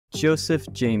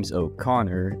Joseph James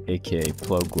O'Connor, aka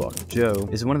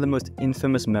PlugWalkJoe, is one of the most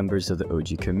infamous members of the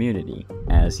OG community,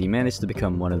 as he managed to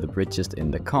become one of the richest in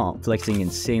the comp, flexing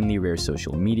insanely rare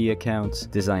social media accounts,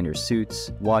 designer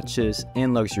suits, watches,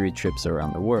 and luxury trips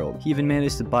around the world. He even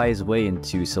managed to buy his way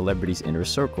into celebrities' inner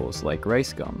circles like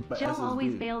Rice Gum. Joe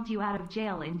always bailed you out of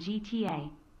jail in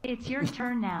GTA. It's your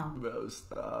turn now. Bro,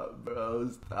 stop, bro.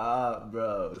 Stop,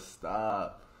 bro.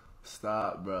 Stop.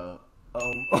 Stop, bro.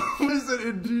 Listen,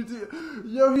 in GTA,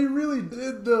 yo, he really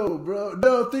did though, bro.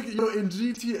 No, in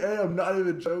GTA, I'm not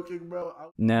even joking, bro.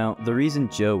 Now, the reason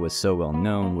Joe was so well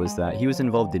known was that he was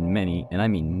involved in many, and I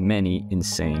mean many,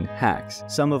 insane hacks.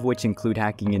 Some of which include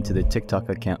hacking into the TikTok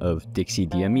account of Dixie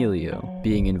D'Amelio,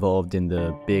 being involved in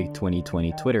the big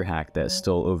 2020 Twitter hack that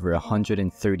stole over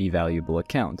 130 valuable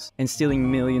accounts, and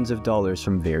stealing millions of dollars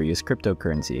from various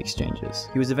cryptocurrency exchanges.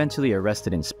 He was eventually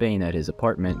arrested in Spain at his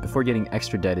apartment before getting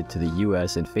extradited to the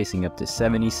US and facing up to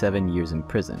 77 years in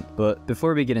prison. But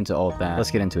before we get into all that,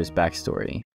 let's get into his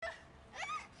backstory.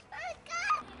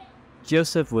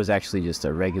 Joseph was actually just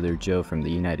a regular Joe from the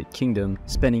United Kingdom,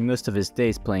 spending most of his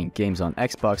days playing games on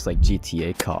Xbox like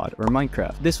GTA, COD, or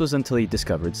Minecraft. This was until he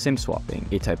discovered SIM swapping,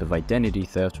 a type of identity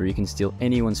theft where you can steal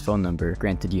anyone's phone number,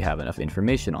 granted you have enough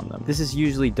information on them. This is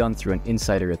usually done through an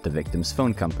insider at the victim's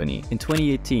phone company. In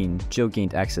 2018, Joe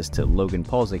gained access to Logan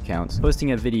Paul's accounts,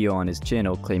 posting a video on his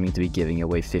channel claiming to be giving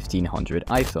away 1,500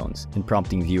 iPhones, and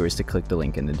prompting viewers to click the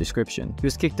link in the description. He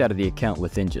was kicked out of the account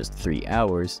within just 3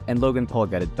 hours, and Logan Paul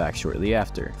got it back shortly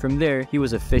after. From there, he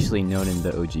was officially known in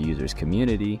the OGUsers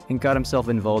community and got himself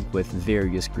involved with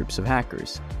various groups of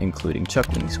hackers, including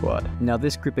Chuckling Squad. Now,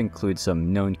 this group includes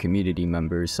some known community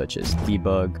members such as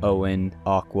Debug, Owen,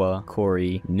 Aqua,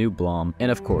 Corey, Nublom,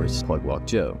 and of course,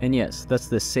 PlugWalkJoe. And yes, that's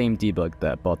the same Debug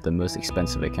that bought the most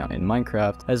expensive account in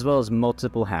Minecraft, as well as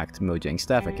multiple hacked Mojang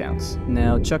staff accounts.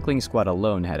 Now, Chuckling Squad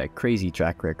alone had a crazy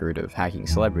track record of hacking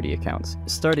celebrity accounts.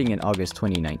 Starting in August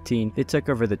 2019, they took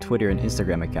over the Twitter and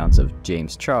Instagram accounts of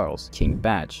James Charles, King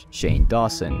Batch, Shane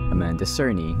Dawson, Amanda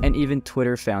Cerny, and even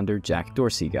Twitter founder Jack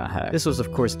Dorsey got hacked. This was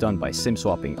of course done by SIM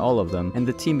swapping all of them, and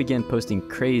the team began posting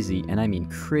crazy, and I mean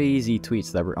crazy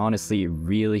tweets that were honestly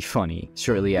really funny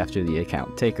shortly after the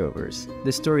account takeovers.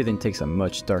 This story then takes a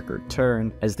much darker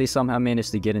turn, as they somehow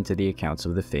managed to get into the accounts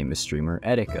of the famous streamer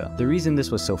Etika. The reason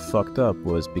this was so fucked up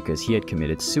was because he had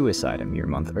committed suicide a mere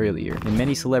month earlier, and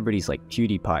many celebrities like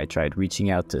PewDiePie tried reaching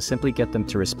out to simply get them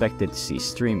to respect the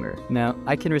deceased streamer. Now,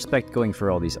 I can respect going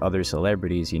for all these other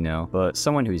celebrities, you know, but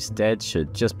someone who's dead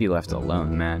should just be left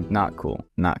alone, man. Not cool.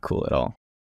 Not cool at all.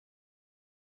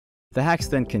 The hacks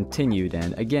then continued,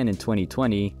 and again in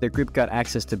 2020, the group got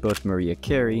access to both Mariah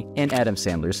Carey and Adam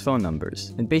Sandler's phone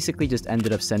numbers, and basically just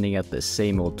ended up sending out the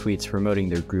same old tweets promoting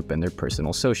their group and their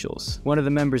personal socials. One of the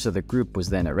members of the group was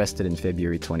then arrested in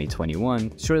February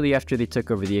 2021, shortly after they took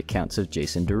over the accounts of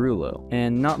Jason Derulo,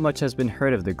 and not much has been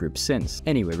heard of the group since.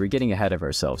 Anyway, we're getting ahead of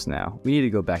ourselves now. We need to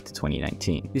go back to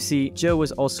 2019. You see, Joe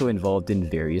was also involved in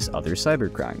various other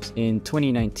cybercrimes. In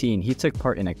 2019, he took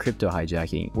part in a crypto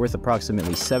hijacking worth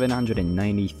approximately $790,000.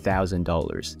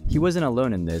 He wasn't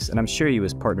alone in this, and I'm sure he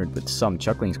was partnered with some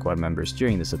Chuckling Squad members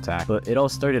during this attack, but it all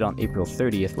started on April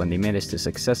 30th when they managed to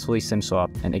successfully SIM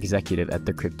swap an executive at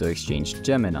the crypto exchange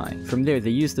Gemini. From there, they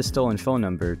used the stolen phone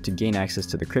number to gain access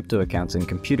to the crypto accounts and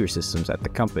computer systems at the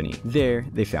company. There,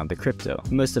 they found the crypto,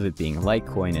 most of it being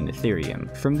Litecoin and Ethereum.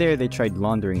 From there, they tried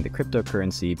laundering the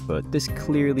cryptocurrency, but this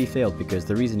clearly failed because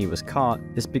the reason he was caught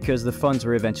is because the funds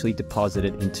were eventually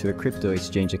deposited into a crypto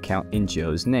exchange account in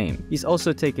Joe's name. He's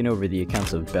also taken over the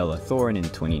accounts of Bella Thorne in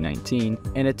 2019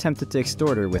 and attempted to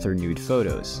extort her with her nude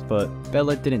photos, but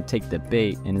Bella didn't take the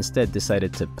bait and instead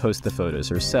decided to post the photos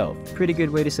herself. Pretty good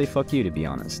way to say fuck you, to be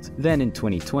honest. Then in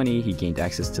 2020, he gained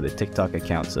access to the TikTok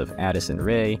accounts of Addison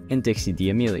Rae and Dixie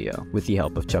D'Amelio, with the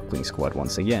help of Chuckling Squad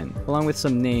once again, along with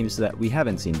some names that we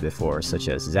haven't seen before, such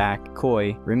as Zach,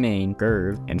 Koi, Remain,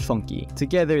 Gerv, and Funky.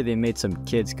 Together, they made some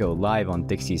kids go live on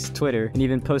Dixie's Twitter and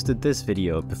even posted this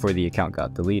video before the account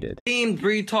got deleted. Team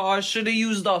retard should've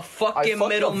used the fucking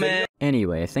middleman.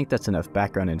 Anyway, I think that's enough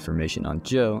background information on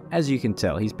Joe. As you can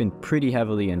tell, he's been pretty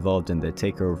heavily involved in the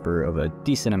takeover of a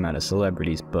decent amount of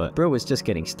celebrities, but bro was just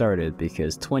getting started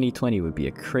because 2020 would be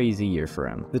a crazy year for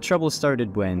him. The trouble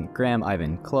started when Graham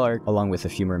Ivan Clark, along with a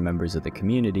few more members of the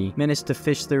community, managed to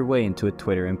fish their way into a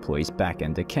Twitter employee's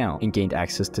backend account and gained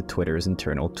access to Twitter's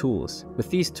internal tools. With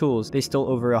these tools, they stole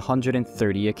over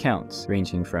 130 accounts,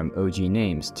 ranging from OG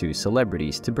names to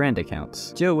celebrities to brand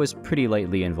accounts. Joe was pretty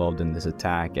lightly involved in this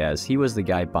attack as he was the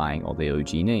guy buying all the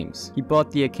OG names. He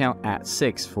bought the account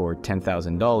 @6 for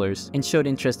 $10,000 and showed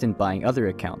interest in buying other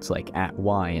accounts like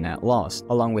 @Y and @Lost,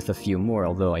 along with a few more,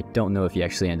 although I don't know if he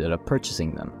actually ended up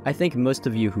purchasing them. I think most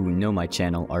of you who know my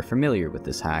channel are familiar with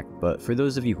this hack, but for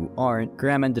those of you who aren't,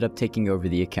 Graham ended up taking over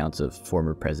the accounts of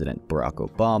former President Barack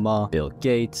Obama, Bill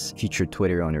Gates, future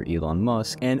Twitter owner Elon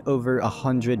Musk, and over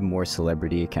 100 more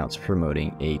celebrity accounts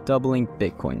promoting a doubling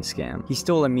Bitcoin scam. He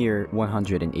stole a mere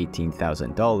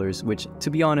 $118,000, which, to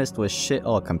be honest, was shit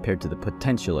all compared to the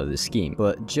potential of the scheme.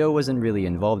 But Joe wasn't really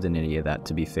involved in any of that,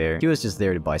 to be fair. He was just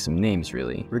there to buy some names,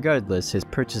 really. Regardless, his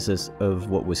purchases of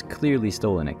what was clearly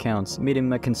stolen accounts made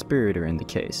him a conspirator in the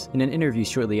case. In an interview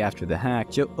shortly after the hack,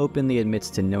 Joe openly admits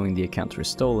to knowing the accounts were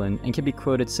stolen and can be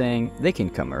quoted saying, "They can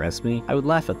come arrest me. I would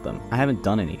laugh at them. I haven't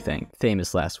done anything."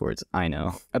 Famous last words, I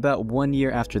know. About 1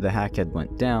 year after the hack had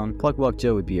went down,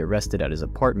 PlugWalkJoe would be arrested at his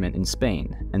apartment in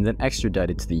Spain, and then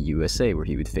extradited to the USA where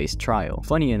he would face trial.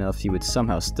 Funny enough, he would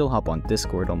somehow still hop on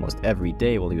Discord almost every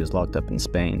day while he was locked up in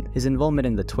Spain. His involvement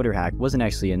in the Twitter hack wasn't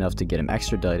actually enough to get him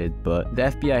extradited, but the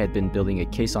FBI had been building a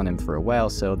case on him for a while,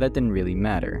 so that didn't really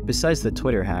matter. Besides the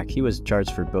Twitter hack, he was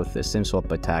charged for both the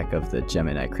SimSwap attack of the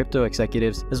Gemini crypto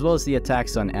executives, as well as the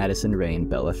attacks on Addison Rae and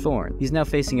Bella Thorne. He's now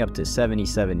facing up to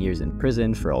 77 years in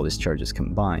prison for all his charges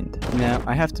combined. Now,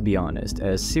 I have to be honest,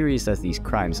 as serious as these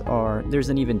crimes are, there's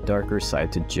an even darker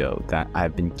side to Joe that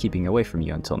I've been keeping away from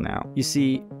you until now. You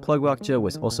see, PlugWalkJoe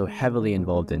was also heavily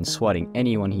involved in swatting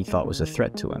anyone he thought was a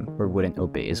threat to him, or wouldn't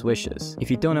obey his wishes. If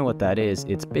you don't know what that is,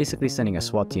 it's basically sending a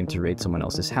SWAT team to raid someone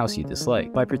else's house you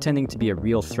dislike, by pretending to be a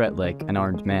real threat like an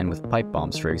armed man with pipe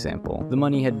bombs, for example. The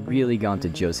money had really gone to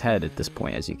Joe's head at this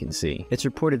point, as you can see. It's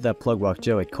reported that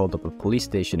PlugWalkJoe had called up a police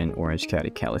station in Orange County,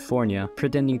 California,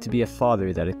 pretending to be a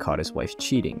father that had caught his wife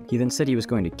cheating. He then said he was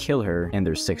going to kill her and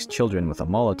their 6 children with a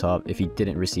Molotov if he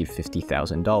didn't receive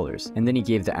 $50,000, and then he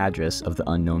gave the address of the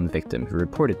unknown victim who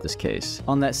reported this case.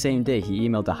 On that same day, he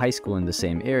emailed a high school in the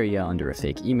same area under a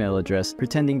fake email address,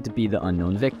 pretending to be the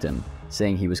unknown victim,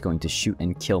 saying he was going to shoot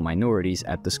and kill minorities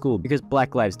at the school because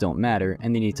Black lives don't matter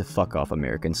and they need to fuck off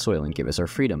American soil and give us our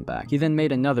freedom back. He then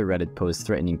made another Reddit post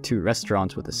threatening 2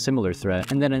 restaurants with a similar threat,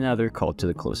 and then another called to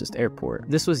the closest airport.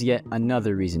 This was yet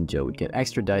another reason Joe would get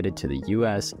extradited to the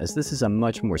US, as this is a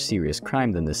much more serious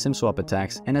crime than the SimSwap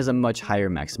attacks and has a much higher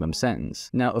maximum sentence.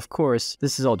 Now, of course,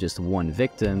 this is all just one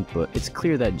victim, but it's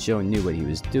clear that Joe knew what he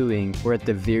was doing, or at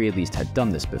the very least had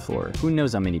done this before. Who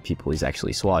knows how many people he's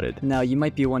actually swatted. Now, you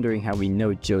might be wondering how we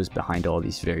know Joe's behind all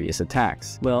these various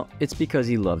attacks. Well, it's because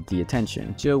he loved the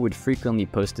attention. Joe would frequently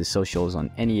post his socials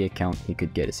on any account he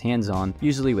could get his hands on,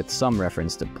 usually with some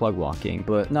reference to plug walking,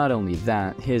 but not only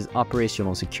that, his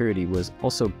operational security was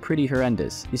also pretty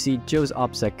horrendous. You see, Joe's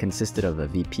OPSEC consisted of a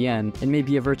VPN and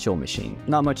maybe a virtual machine.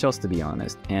 Not much else, to be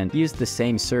honest, and he used the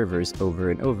same servers over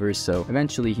and over, so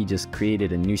eventually he just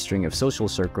created a new string of social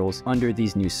circles under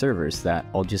these new servers that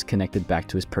all just connected back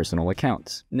to his personal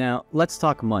accounts. Now, let's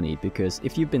talk money, because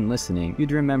if you've been listening,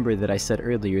 you'd remember that I said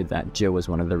earlier that Joe was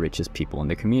one of the richest people in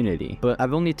the community, but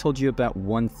I've only told you about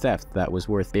one theft that was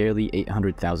worth barely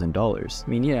 $800,000. I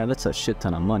mean, yeah, that's a shit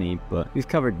ton of money, but we've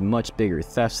covered much bigger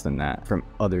thefts than that from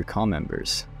other call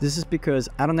members. This is because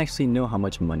I don't actually know how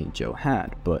much money Joe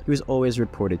had, but he was always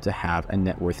reported to have a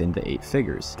net worth in the 8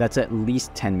 figures. That's at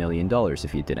least $10 million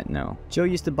if you didn't know. Joe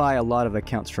used to buy a lot of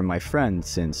accounts from my friend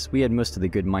since we had most of the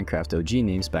good Minecraft OG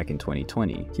names back in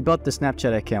 2020. He bought the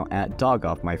Snapchat account at Dog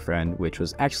Off My Friend, which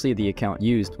was actually the account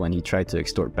used when he tried to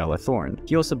extort Bella Thorne.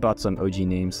 He also bought some OG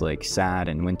names like Sad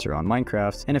and Winter on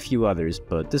Minecraft and a few others,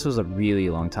 but this was a really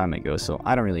long time ago, so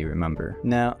I don't really remember.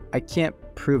 Now, I can't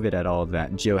prove it at all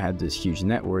that Joe had this huge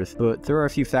net worth, but there are a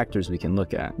few factors we can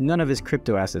look at. None of his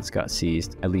crypto assets got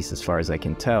seized, at least as far as I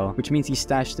can tell, which means he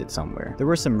stashed it somewhere. There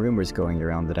were some rumors going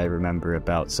around that I remember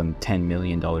about some $10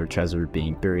 million treasure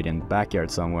being buried in the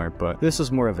backyard somewhere, but this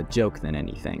was more of a joke than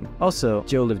anything. Also,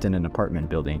 Joe lived in an apartment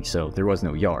building, so there was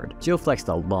no yard. Joe flexed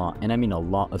a lot, and I mean a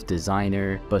lot, of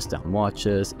designer, bust-down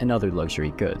watches, and other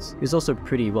luxury goods. He was also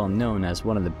pretty well known as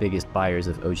one of the biggest buyers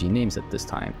of OG names at this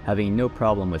time, having no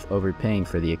problem with overpaying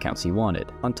for the accounts he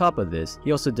wanted. On top of this,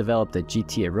 he also developed a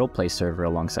GTA roleplay server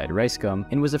alongside RiceGum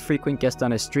and was a frequent guest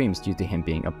on his streams due to him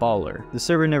being a baller. The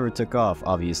server never took off,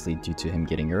 obviously due to him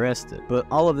getting arrested, but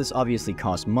all of this obviously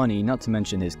cost money, not to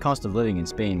mention his cost of living in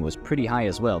Spain was pretty high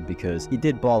as well because he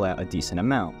did ball out a decent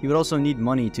amount. He would also need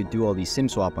money to do all these sim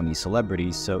swap on these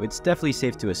celebrities, so it's definitely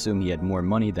safe to assume he had more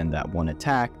money than that one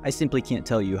attack. I simply can't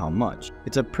tell you how much.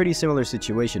 It's a pretty similar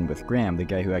situation with Graham, the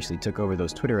guy who actually took over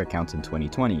those Twitter accounts in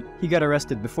 2020. He got arrested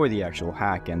arrested before the actual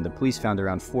hack, and the police found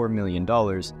around $4 million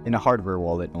in a hardware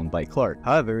wallet owned by Clark.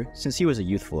 However, since he was a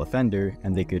youthful offender,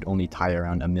 and they could only tie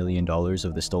around $1 million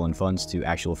of the stolen funds to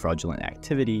actual fraudulent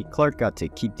activity, Clark got to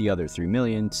keep the other $3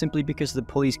 million simply because the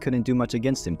police couldn't do much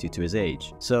against him due to his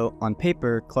age. So, on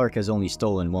paper, Clark has only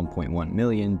stolen $1.1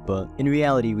 million, but in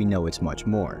reality we know it's much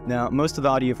more. Now, most of the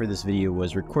audio for this video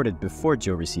was recorded before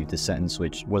Joe received his sentence,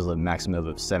 which was a maximum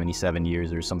of 77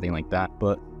 years or something like that,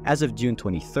 but as of June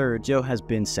 23rd, Joe has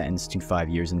been sentenced to 5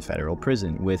 years in federal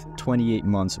prison, with 28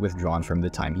 months withdrawn from the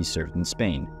time he served in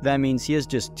Spain. That means he has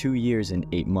just 2 years and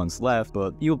 8 months left,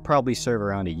 but he'll probably serve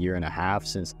around 1.5 years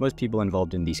since most people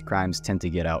involved in these crimes tend to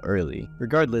get out early.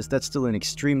 Regardless, that's still an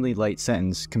extremely light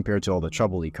sentence compared to all the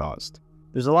trouble he caused.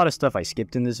 There's a lot of stuff I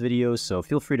skipped in this video, so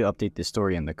feel free to update this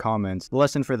story in the comments. The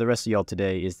lesson for the rest of y'all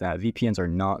today is that VPNs are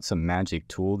not some magic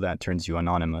tool that turns you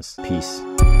anonymous. Peace.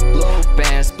 Blow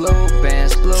bands, blow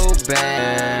bands, blow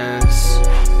bands.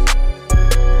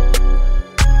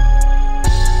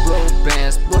 Blow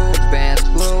bands, blow bands,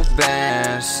 blow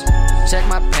bands. Check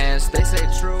my pants, they say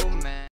true.